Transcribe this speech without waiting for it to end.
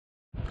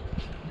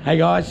Hey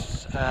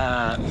guys,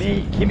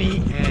 me,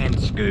 Kimmy and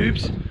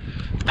Scoobs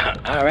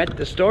are at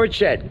the storage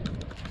shed.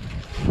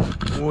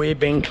 We've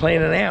been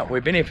cleaning out.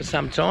 We've been here for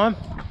some time.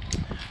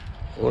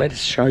 Let's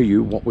show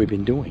you what we've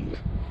been doing.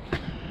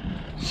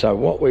 So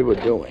what we were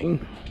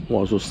doing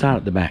was, we'll start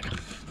at the back.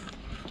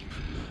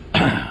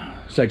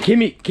 So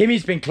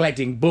Kimmy's been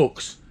collecting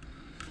books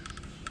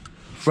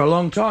for a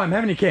long time,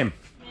 haven't you, Kim?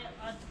 Yeah,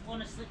 I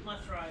want to slit my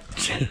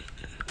throat.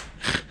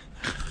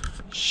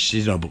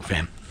 She's not a book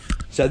fan.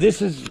 So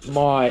this is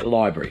my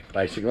library,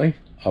 basically,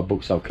 of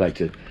books I've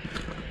collected.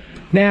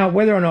 Now,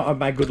 whether or not I've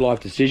made good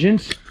life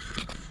decisions.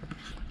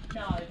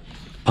 No.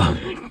 The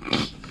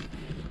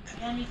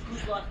only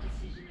good life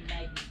decision you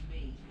made was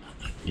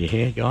me.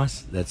 Yeah,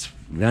 guys, that's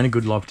the only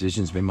good life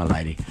decision has been my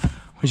lady.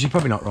 Well, she's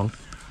probably not wrong.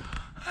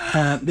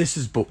 This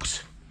is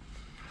books.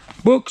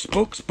 Books,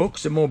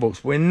 and more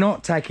books. We're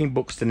not taking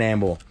books to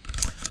Nambour.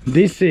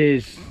 This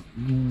is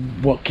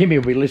what Kimmy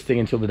will be listing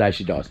until the day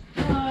she dies.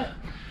 No.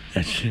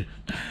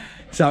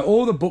 So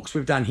all the books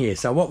we've done here.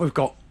 So what we've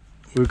got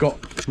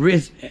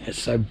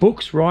so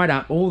books right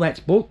up, all that's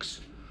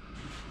books.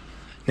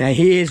 Now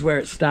here's where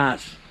it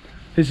starts.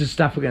 This is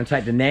stuff we're going to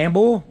take to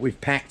Nambour. We've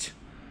packed,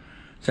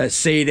 so it's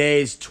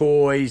CDs,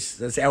 toys,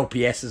 there's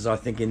LPSs I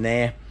think in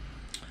there.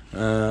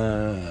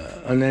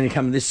 And then you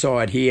come this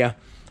side here.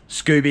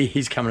 Scooby,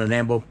 he's coming to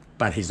Nambour,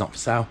 but he's not for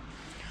sale.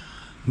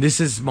 This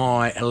is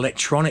my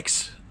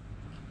electronics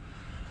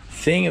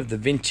thing of the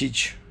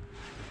vintage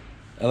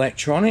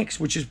electronics,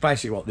 which is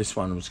basically what this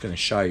one was going to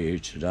show you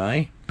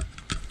today.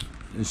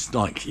 It's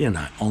like, you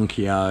know,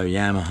 Onkyo,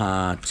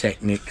 Yamaha,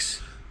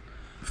 Technics,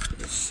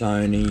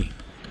 Sony.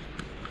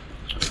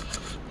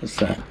 What's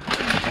that?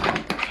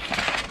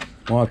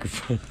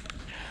 Microphone.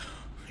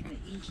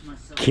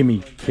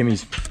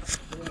 Kimmy's.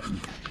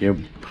 Yep.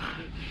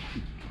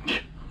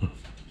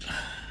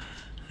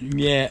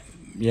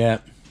 Yeah.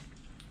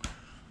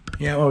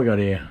 What we got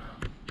here?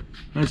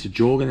 That's a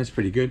Jorgen. That's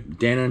pretty good.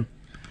 Denon.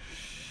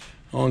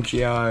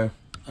 Onkyo,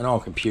 an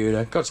old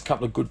computer. Got a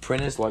couple of good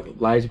printers, like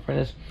laser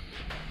printers.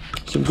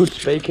 Some good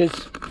speakers.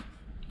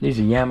 These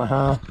are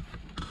Yamaha.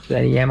 Is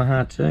that a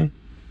Yamaha too?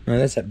 No,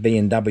 that's that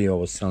B&W I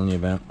was telling you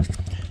about.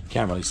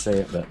 Can't really see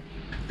it, but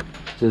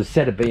there's a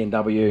set of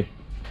B&W.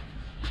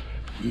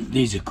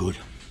 These are good.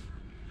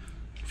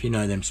 If you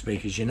know them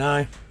speakers, you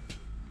know.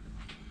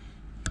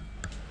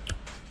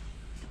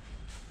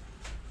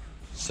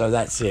 So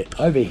that's it.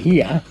 Over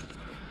here,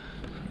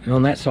 and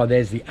on that side,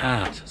 there's the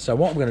art. So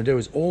what we're going to do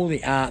is all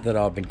the art that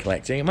I've been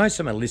collecting, and most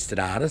of them are listed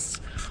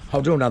artists.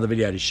 I'll do another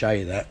video to show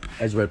you that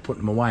as we're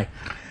putting them away.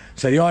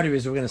 So the idea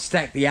is we're going to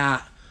stack the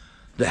art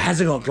that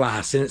hasn't got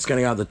glass in it. It's going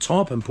to go at the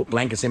top and put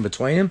blankets in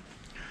between them.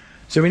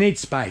 So we need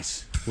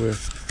space.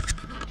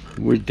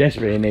 We're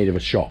desperately in need of a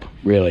shop,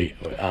 really,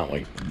 aren't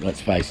we?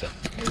 Let's face it.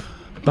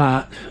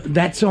 But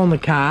that's on the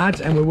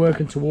cards, and we're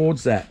working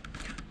towards that.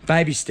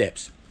 Baby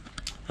steps.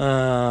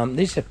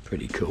 These are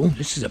pretty cool.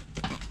 This is a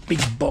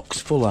big box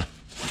full of...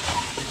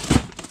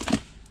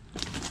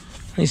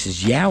 This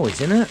is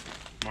Yowies, isn't it?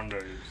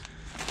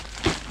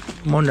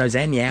 Mondos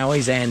and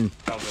Yowies and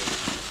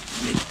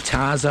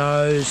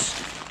Tarzos.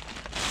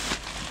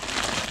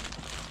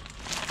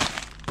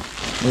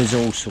 There's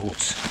all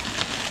sorts.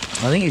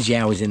 I think there's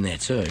Yowies in there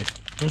too.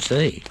 We'll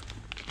see.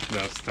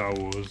 That's Star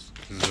Wars.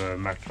 There's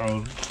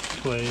Macron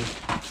players.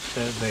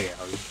 They're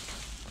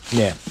Yowies.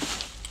 Yeah.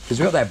 Because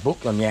we've got that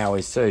book on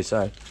Yowies too,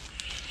 so...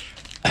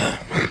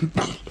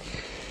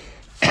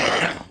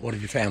 What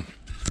have you found?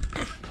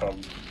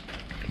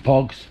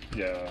 Pogs.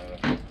 Yeah.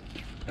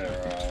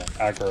 They're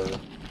aggro.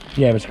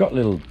 Yeah, but it's got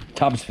little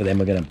tubs for them.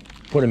 We're going to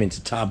put them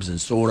into tubs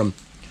and sort them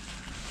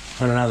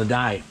on another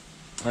day.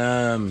 What's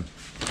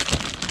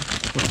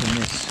in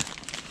this?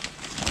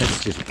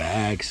 That's just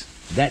bags.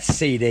 That's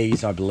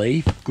CDs, I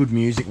believe. Good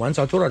music ones.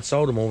 I thought I'd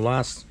sold them all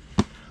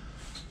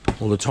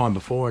the time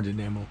before I did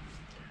Nambour.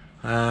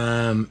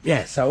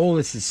 Yeah, so all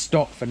this is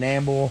stock for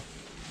Nambour.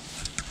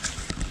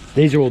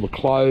 These are all the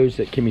clothes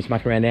that Kimmy's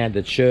mucking around now,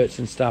 the shirts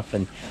and stuff,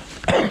 and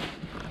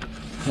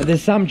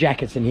there's some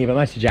jackets in here, but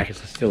most of the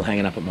jackets are still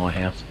hanging up at my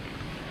house.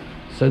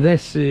 So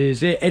this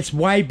is it. It's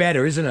way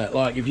better, isn't it?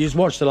 Like, if you just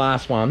watch the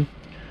last one,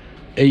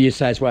 you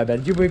say it's way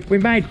better. We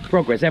made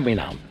progress, haven't we,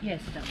 now? Yes,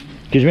 done.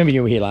 Because remember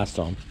you were here last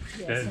time.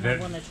 Yes, and I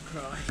wanted to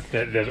cry.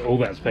 There's all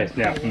that space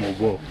now for more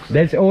books.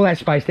 There's all that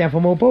space down for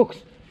more books.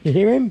 You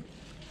hear him?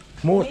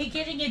 More. We're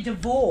getting a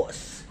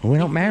divorce. Well, we're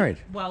not married.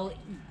 Well,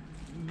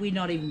 we're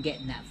not even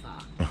getting that far.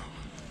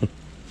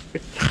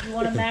 You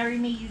want to marry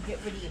me, you get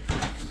rid of your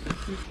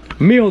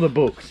books. Me or the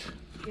books?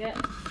 Yeah.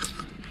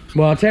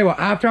 Well, I'll tell you what,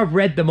 after I've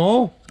read them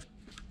all,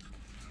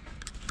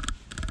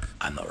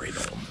 I'm not reading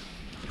all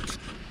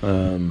of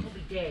them. We'll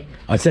be dead.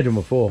 I said to him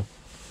before,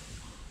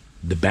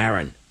 the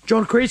Baron.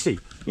 John Creasy.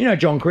 You know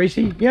John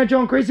Creasy? You know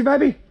John Creasy,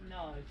 baby?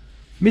 No.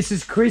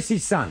 Mrs.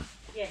 Creasy's son.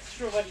 Yes,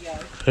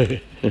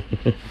 Strawberry.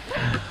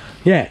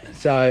 Yeah,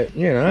 so,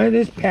 you know,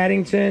 there's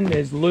Paddington,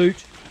 there's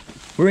Loot.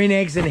 We're in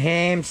Eggs and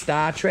Ham,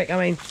 Star Trek. I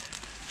mean,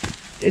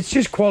 it's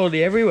just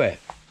quality everywhere.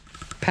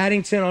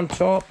 Paddington on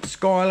top,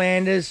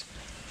 Skylanders,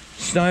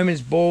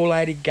 Snowman's Ball,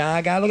 Lady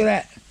Gaga. Look at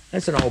that.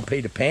 That's an old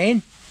Peter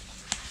Pan.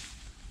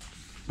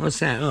 What's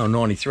that? Oh,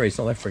 93. It's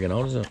not that friggin'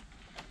 old, is it?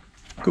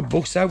 Good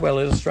book, so well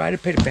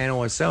illustrated. Peter Pan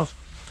always sells.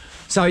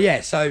 So,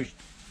 yeah, so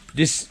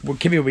this, well,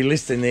 Kimmy will be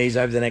listing these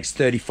over the next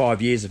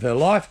 35 years of her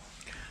life.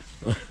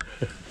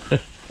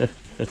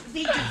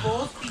 Be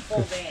divorced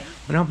before then.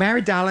 We're not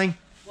married, darling.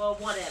 Well,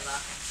 whatever.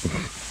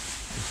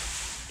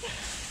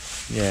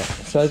 Yeah,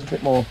 so there's a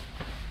bit more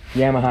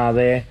Yamaha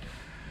there.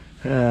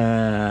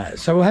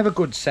 So we'll have a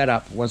good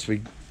setup once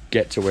we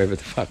get to wherever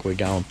the fuck we're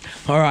going.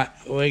 All right,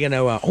 we're going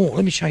to... oh,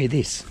 let me show you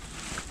this.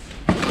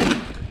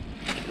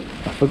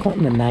 I've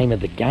forgotten the name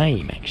of the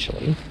game,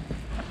 actually.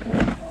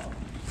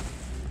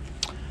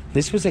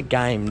 This was a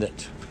game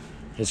that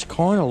is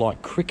kind of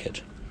like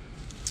cricket.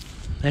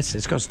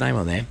 It's got its name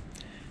on there.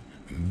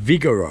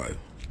 Vigoro.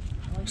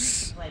 I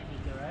used to play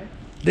Vigoro.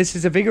 This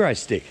is a Vigoro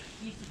stick.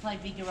 I used to play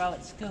Vigoro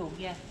at school,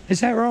 yeah. Is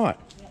that right?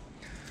 Yeah.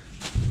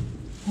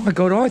 Oh my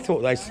God, I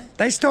thought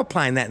they stopped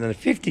playing that in the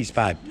 50s,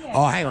 babe. Yeah.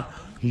 Oh, hang on.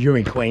 You're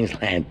in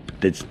Queensland.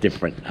 That's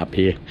different up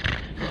here.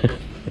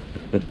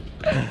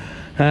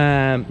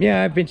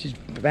 Yeah, vintage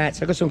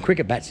bats. I've got some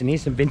cricket bats in here,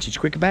 some vintage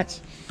cricket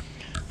bats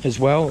as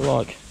well.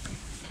 Like,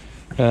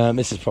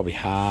 this is probably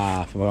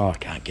half. Oh, I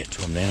can't get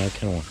to them now.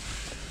 Come on.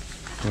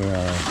 Where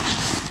are they?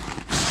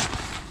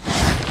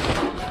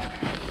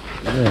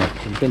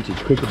 Yeah, some vintage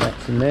cricket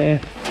bats in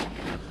there.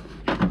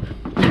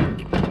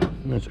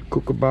 There's a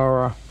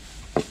kookaburra.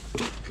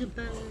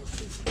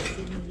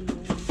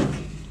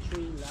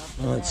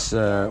 That's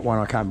one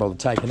I can't bother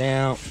taking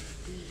out.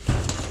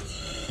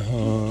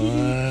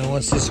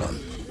 What's this one?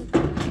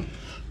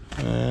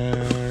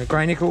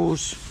 Grey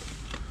nickels.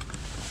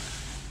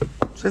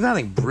 So there's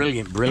nothing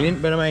brilliant,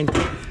 but I mean,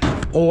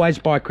 always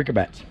buy cricket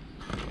bats.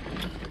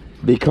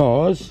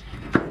 Because,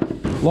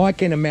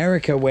 like in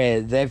America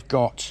where they've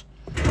got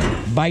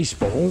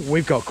baseball,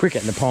 we've got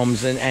cricket in the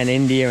Poms and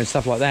India and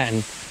stuff like that,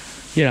 and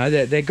you know,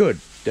 they're good.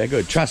 They're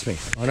good. Trust me,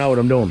 I know what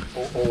I'm doing.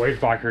 Always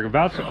buy cricket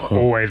bats,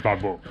 always buy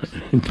books.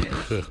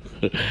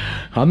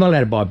 I'm not allowed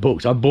to buy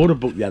books. I bought a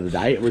book the other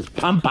day. It was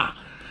Pumper,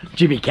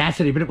 Jimmy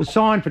Cassidy, but it was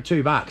signed for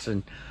 $2,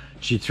 and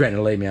she threatened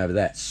to leave me over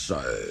that.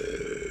 So,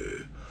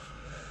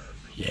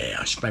 yeah,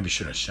 I maybe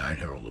should have shown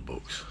her all the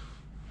books.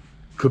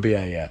 Could be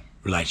a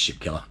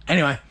relationship killer.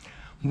 Anyway,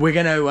 we're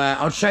going to,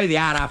 I'll show you the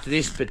art after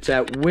this,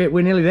 but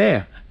we're nearly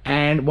there.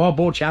 And Wild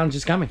Boar Challenge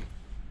is coming.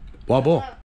 Wild Boar.